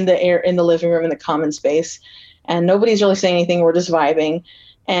just in the living room in the common space. And nobody's really saying anything. We're just vibing.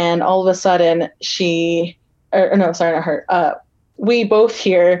 And all of a sudden we both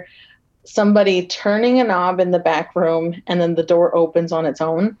hear somebody turning a knob in the back room, and then the door opens on its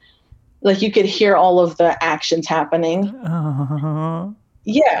own. Like you could hear all of the actions happening.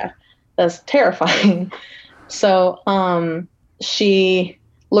 Yeah, that's terrifying. So she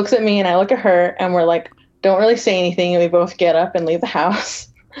looks at me and I look at her and we're like, don't really say anything. And we both get up and leave the house.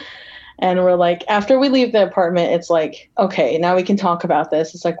 And we're like, after we leave the apartment, it's like, okay, now we can talk about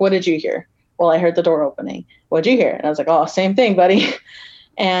this. It's like, what did you hear? Well, I heard the door opening. What'd you hear? And I was like, oh, same thing, buddy.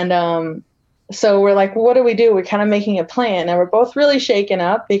 And so we're like, what do we do? We're kind of making a plan. And we're both really shaken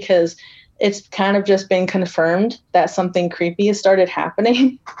up because it's kind of just been confirmed that something creepy has started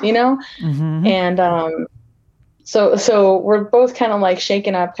happening, you know? Mm-hmm. And so we're both kind of like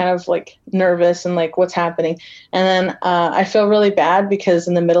shaken up, kind of like nervous and like what's happening. And then I feel really bad because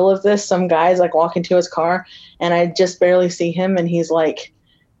in the middle of this, some guy's like walking to his car and I just barely see him. And he's like,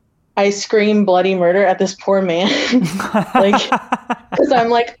 I scream bloody murder at this poor man. Like, cause I'm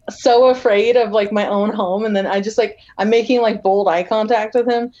like so afraid of like my own home. And then I just like, I'm making like bold eye contact with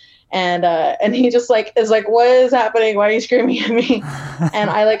him. And he just like, is like, what is happening? Why are you screaming at me? And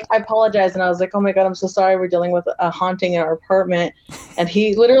I apologized. And I was like, oh my God, I'm so sorry. We're dealing with a haunting in our apartment. And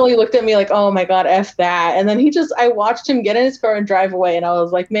he literally looked at me like, oh my God, F that. And then I watched him get in his car and drive away. And I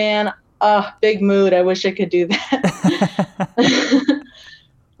was like, man, big mood. I wish I could do that.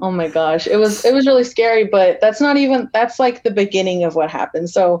 Oh my gosh. It was really scary, but that's like the beginning of what happened.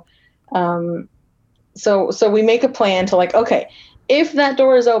 So we make a plan to like, okay, if that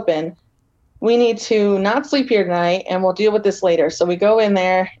door is open, we need to not sleep here tonight and we'll deal with this later. So we go in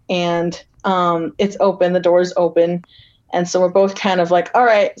there and it's open, the door is open. And so we're both kind of like, all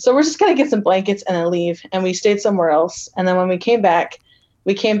right, so we're just going to get some blankets and then leave. And we stayed somewhere else. And then when we came back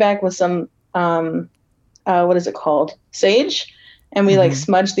with some, what is it called? Sage. And we like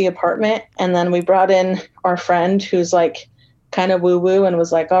smudged the apartment. And then we brought in our friend who's like kind of woo woo and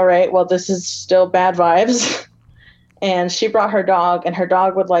was like, all right, well, this is still bad vibes. And she brought her dog, and her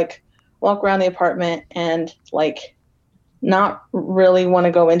dog would like walk around the apartment and like not really want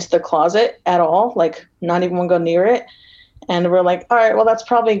to go into the closet at all, like not even want to go near it. And we're like, all right, well, that's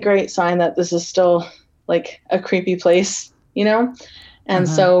probably a great sign that this is still like a creepy place, you know? And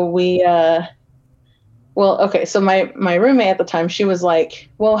so we, so my roommate at the time, she was like,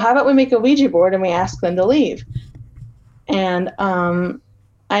 well, how about we make a Ouija board and we ask them to leave? And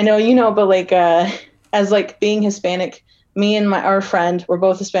I know, you know, but like, as like being Hispanic, me and our friend, we're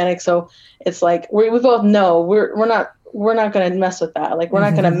both Hispanic. So it's like, we both know we're not going to mess with that. Like, we're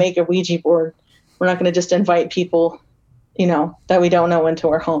not going to make a Ouija board. We're not going to just invite people, you know, that we don't know into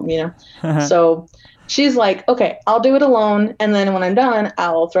our home, you know? So she's like, okay, I'll do it alone. And then when I'm done,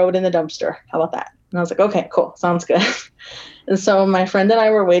 I'll throw it in the dumpster. How about that? And I was like, okay, cool. Sounds good. And so my friend and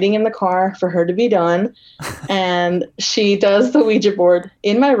I were waiting in the car for her to be done. And she does the Ouija board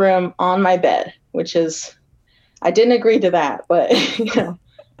in my room on my bed, which is, I didn't agree to that, but you know,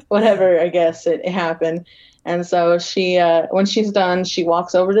 whatever, I guess it happened. And so she, when she's done, she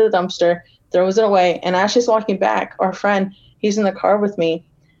walks over to the dumpster, throws it away. And as she's walking back, our friend, he's in the car with me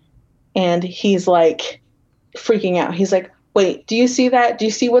and he's like freaking out. He's like, wait, do you see that? Do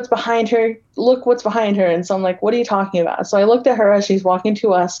you see what's behind her? Look what's behind her. And so I'm like, what are you talking about? So I looked at her as she's walking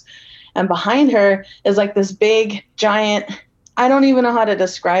to us, and behind her is like this big giant, I don't even know how to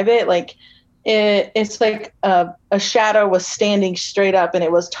describe it. Like it's like a shadow was standing straight up, and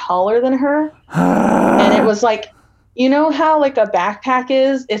it was taller than her. And it was like, you know how like a backpack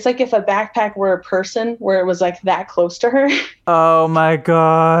is? It's like if a backpack were a person, where it was like that close to her. Oh my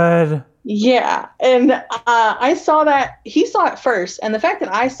God. Yeah. And I saw that. He saw it first. And the fact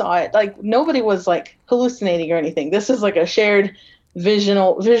that I saw it, like nobody was like hallucinating or anything. This is like a shared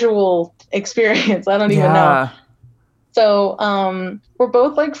visual experience. I don't even know. So we're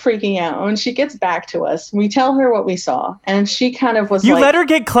both like freaking out. When she gets back to us, we tell her what we saw. And she kind of was You let her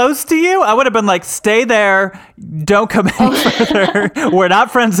get close to you? I would have been like, stay there. Don't come any further. We're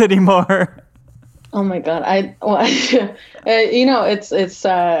not friends anymore. Oh my God. You know, it's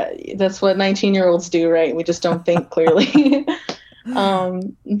that's what 19-year-olds do, right? We just don't think clearly.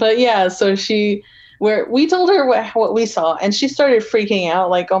 But yeah, so we told her what we saw, and she started freaking out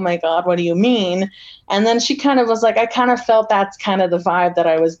like, oh my God, what do you mean? And then she kind of was like, I kind of felt that's kind of the vibe that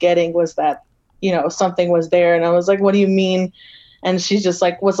I was getting, was that, you know, something was there. And I was like, what do you mean? And she just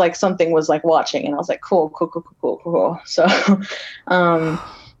like, was like, something was like watching. And I was like, cool. So,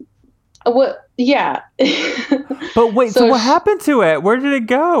 yeah. But wait, so what happened to it? Where did it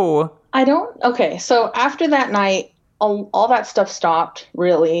go? Okay. So after that night, all that stuff stopped,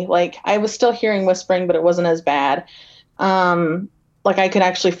 really. Like I was still hearing whispering, but it wasn't as bad. Like I could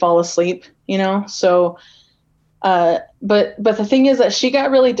actually fall asleep, you know? So, but the thing is that she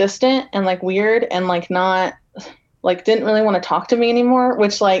got really distant and like weird and like not like, didn't really want to talk to me anymore,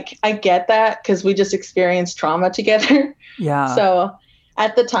 which like, I get that, 'cause we just experienced trauma together. Yeah. So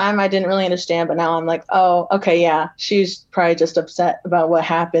at the time I didn't really understand, but now I'm like, oh, okay. Yeah. She's probably just upset about what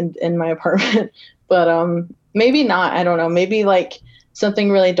happened in my apartment, but, maybe not. I don't know. Maybe like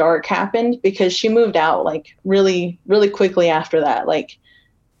something really dark happened, because she moved out like really, really quickly after that. Like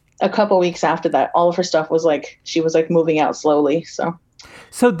a couple weeks after that, all of her stuff was like, she was like moving out slowly. So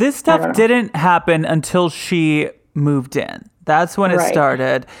this stuff didn't happen until she moved in. That's when it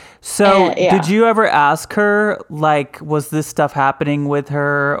started. So did you ever ask her, like, was this stuff happening with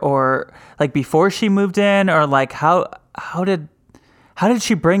her, or like before she moved in, or like how did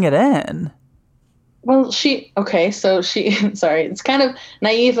she bring it in? Well, sorry, it's kind of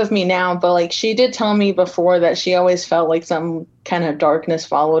naive of me now, but like she did tell me before that she always felt like some kind of darkness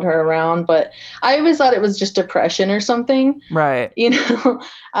followed her around, but I always thought it was just depression or something. Right. You know,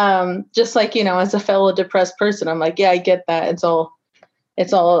 just like, you know, as a fellow depressed person, I'm like, yeah, I get that. It's all,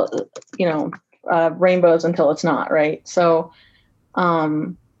 you know, rainbows until it's not. Right. So,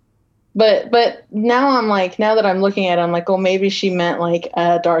 But now I'm like, now that I'm looking at it, I'm like, oh, maybe she meant like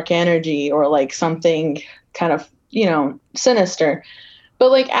a dark energy or like something kind of, you know, sinister.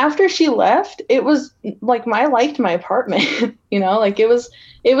 But like after she left, it was like, I liked my apartment, you know, like it was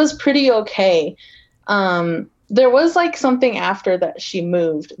pretty okay. There was like something after that she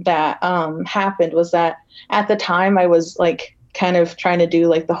moved that happened, was that at the time I was like kind of trying to do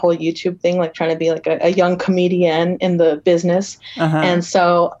like the whole YouTube thing, like trying to be like a young comedian in the business. And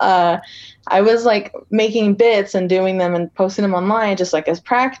so I was like making bits and doing them and posting them online just like as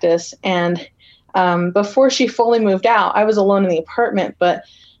practice. And before she fully moved out, I was alone in the apartment, but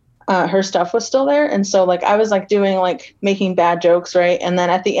her stuff was still there. And so like I was like doing like making bad jokes, right? And then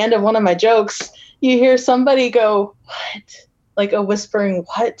at the end of one of my jokes, you hear somebody go, what? Like a whispering,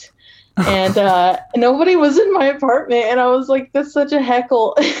 what? And nobody was in my apartment, and I was like, that's such a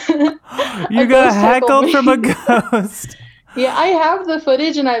heckle. You got heckled from a ghost. Yeah, I have the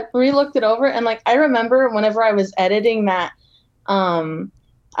footage, and I re-looked it over, and like I remember whenever I was editing that,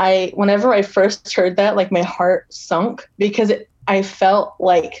 whenever I first heard that, like my heart sunk, because I felt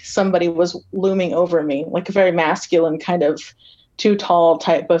like somebody was looming over me, like a very masculine kind of too tall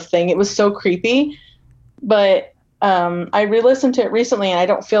type of thing. It was so creepy, but I re-listened to it recently and I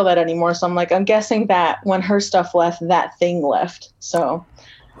don't feel that anymore. So I'm like, I'm guessing that when her stuff left, that thing left. So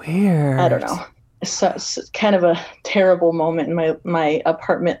weird. I don't know. It's kind of a terrible moment in my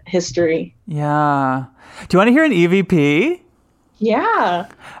apartment history. Yeah. Do you want to hear an EVP? Yeah.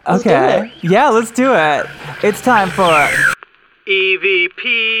 Okay. Yeah, let's do it. It's time for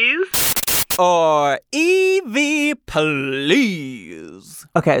EVPs or EV Please.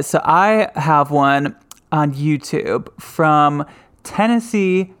 Okay, so I have one on YouTube from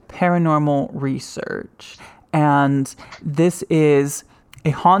Tennessee Paranormal Research. And this is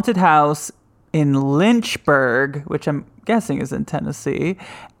a haunted house in Lynchburg, which I'm guessing is in Tennessee.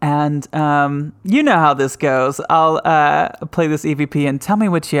 And you know how this goes. I'll play this EVP and tell me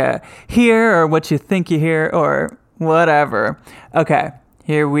what you hear or what you think you hear or Whatever. Okay,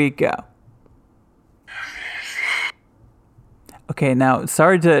 here we go. Okay, now,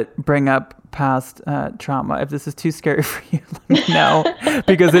 sorry to bring up past trauma. If this is too scary for you, let me know,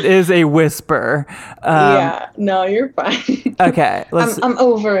 because it is a whisper. Yeah, no, you're fine. Okay, I'm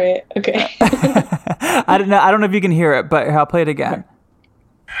over it. Okay. I don't know if you can hear it, but I'll play it again.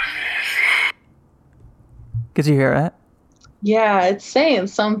 Could you hear it? Yeah, it's saying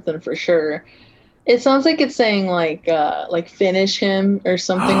something for sure. It sounds like it's saying like finish him or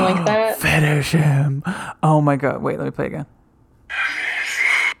something like that. Finish him. Oh my God. Wait, let me play again.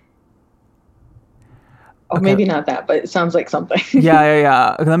 Oh, okay. Maybe not that, but it sounds like something.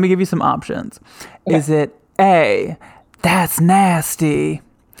 Yeah. Okay, let me give you some options. Okay. Is it A, that's nasty?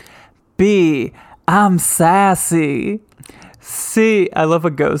 B, I'm sassy? C, I love a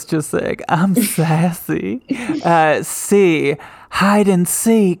ghost just saying, I'm sassy. C, hide and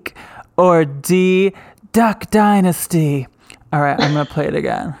seek. Or D, Duck Dynasty. All right, I'm going to play it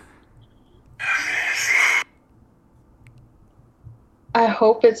again. I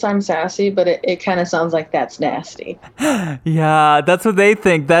hope it's I'm sassy, but it kind of sounds like that's nasty. Yeah, that's what they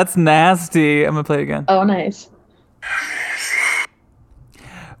think. That's nasty. I'm going to play it again. Oh, nice.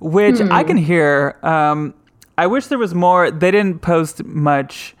 Which I can hear. I wish there was more. They didn't post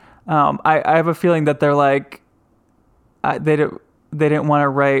much. I have a feeling that they're like, they didn't want to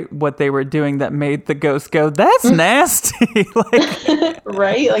write what they were doing that made the ghost go, that's nasty. Like,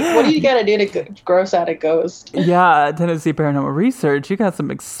 right? Like, what do you got to do to gross out a ghost? Yeah, Tennessee Paranormal Research, you got some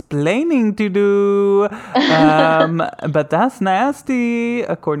explaining to do. But that's nasty,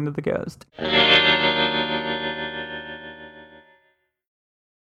 according to the ghost.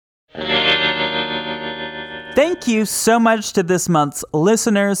 Thank you so much to this month's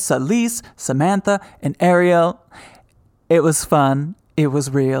listeners, Salise, Samantha, and Ariel. It was fun. It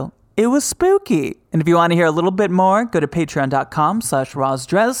was real. It was spooky. And if you want to hear a little bit more, go to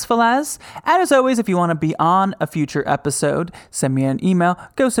patreon.com/RozDresFalaz. And as always, if you want to be on a future episode, send me an email,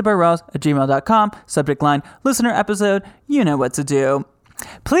 ghostedbyroz@gmail.com, subject line, listener episode. You know what to do.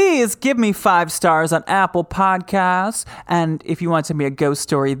 Please give me 5 stars on Apple Podcasts. And if you want to send me a ghost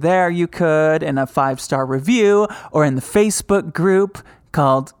story there, you could, in a 5-star review, or in the Facebook group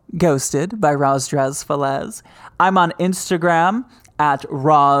called Ghosted by RozDresFalaz. I'm on Instagram at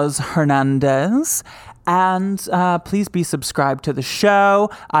Roz Hernandez. And please be subscribed to the show.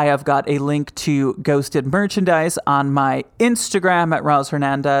 I have got a link to Ghosted merchandise on my Instagram at Roz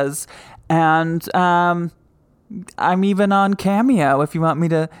Hernandez. And I'm even on Cameo if you want me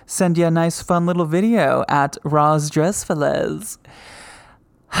to send you a nice fun little video at RozDresFalaz.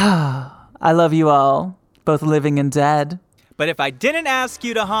 I love you all, both living and dead. But if I didn't ask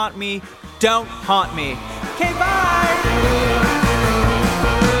you to haunt me, don't haunt me. Okay, bye!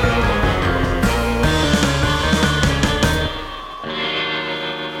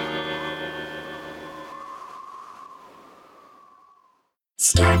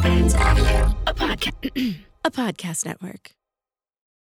 Starburns Audio, a podcast network.